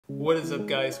What is up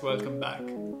guys, welcome back.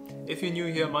 If you're new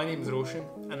here, my name is Roshan,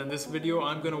 and in this video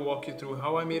I'm going to walk you through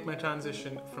how I made my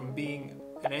transition from being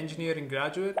an engineering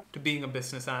graduate to being a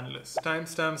business analyst.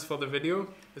 Timestamps for the video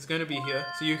is going to be here,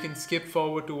 so you can skip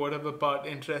forward to whatever part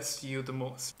interests you the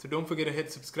most. So don't forget to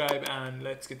hit subscribe and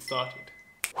let's get started.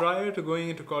 Prior to going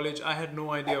into college, I had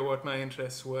no idea what my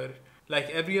interests were. Like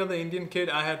every other Indian kid,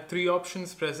 I had three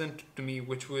options present to me,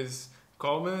 which was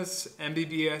commerce,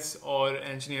 MBBS, or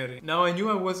engineering. Now I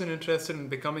knew I wasn't interested in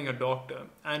becoming a doctor,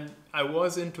 and I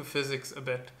was into physics a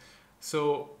bit,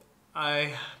 so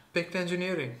I picked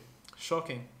engineering.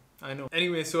 Shocking, I know.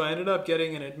 Anyway, so I ended up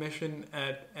getting an admission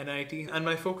at NIT, and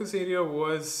my focus area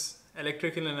was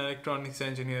electrical and electronics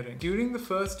engineering. During the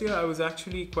first year, I was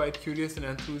actually quite curious and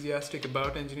enthusiastic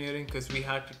about engineering because we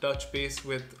had to touch base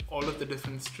with all of the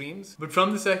different streams. But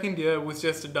from the second year, it was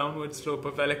just a downward slope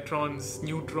of electrons,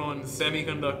 neutrons,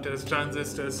 semiconductors,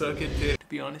 transistors, circuit theory. To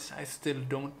be honest, I still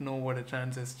don't know what a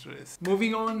transistor is.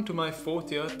 Moving on to my fourth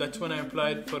year, that's when I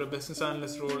applied for a business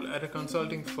analyst role at a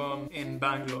consulting firm in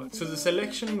Bangalore. So the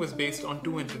selection was based on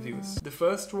two interviews. The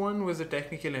first one was a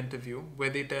technical interview where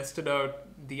they tested out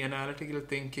the analytical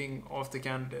thinking of the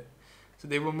candidate. So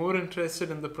they were more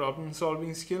interested in the problem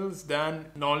solving skills than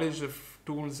knowledge of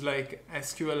tools like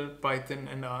SQL, Python,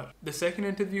 and R. The second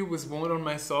interview was more on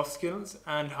my soft skills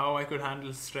and how I could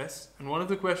handle stress. And one of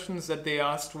the questions that they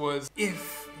asked was,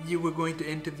 if you were going to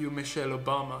interview Michelle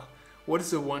Obama, what is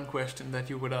the one question that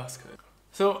you would ask her?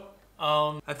 So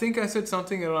I think I said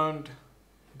something around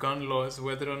gun laws,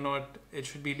 whether or not it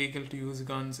should be legal to use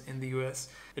guns in the US.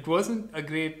 It wasn't a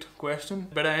great question,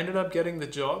 but I ended up getting the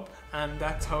job, and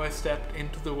that's how I stepped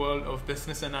into the world of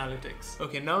business analytics.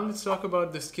 Okay, now let's talk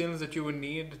about the skills that you would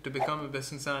need to become a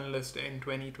business analyst in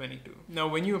 2022. Now,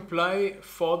 when you apply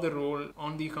for the role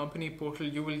on the company portal,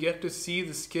 you will get to see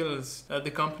the skills that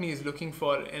the company is looking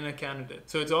for in a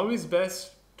candidate. So it's always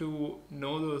best to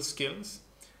know those skills,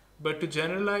 but to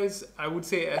generalize, I would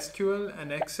say SQL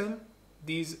and Excel.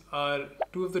 These are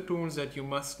two of the tools that you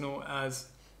must know as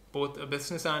both a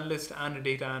business analyst and a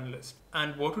data analyst.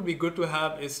 And what would be good to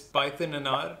have is Python and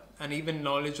R, and even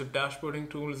knowledge of dashboarding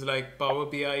tools like Power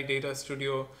BI, Data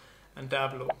Studio, and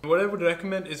Tableau. What I would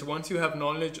recommend is once you have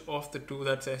knowledge of the two,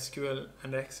 that's SQL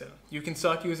and Excel, you can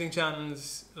start using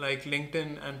channels like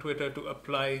LinkedIn and Twitter to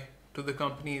apply to the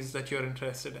companies that you're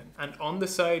interested in. And on the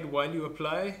side, while you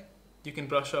apply, you can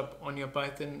brush up on your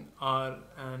Python, R,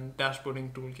 and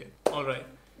dashboarding toolkit. Alright,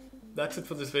 that's it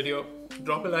for this video.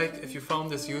 Drop a like if you found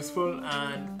this useful,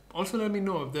 and also let me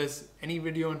know if there's any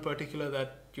video in particular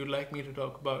that you'd like me to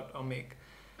talk about or make.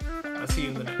 I'll see you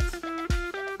in the next.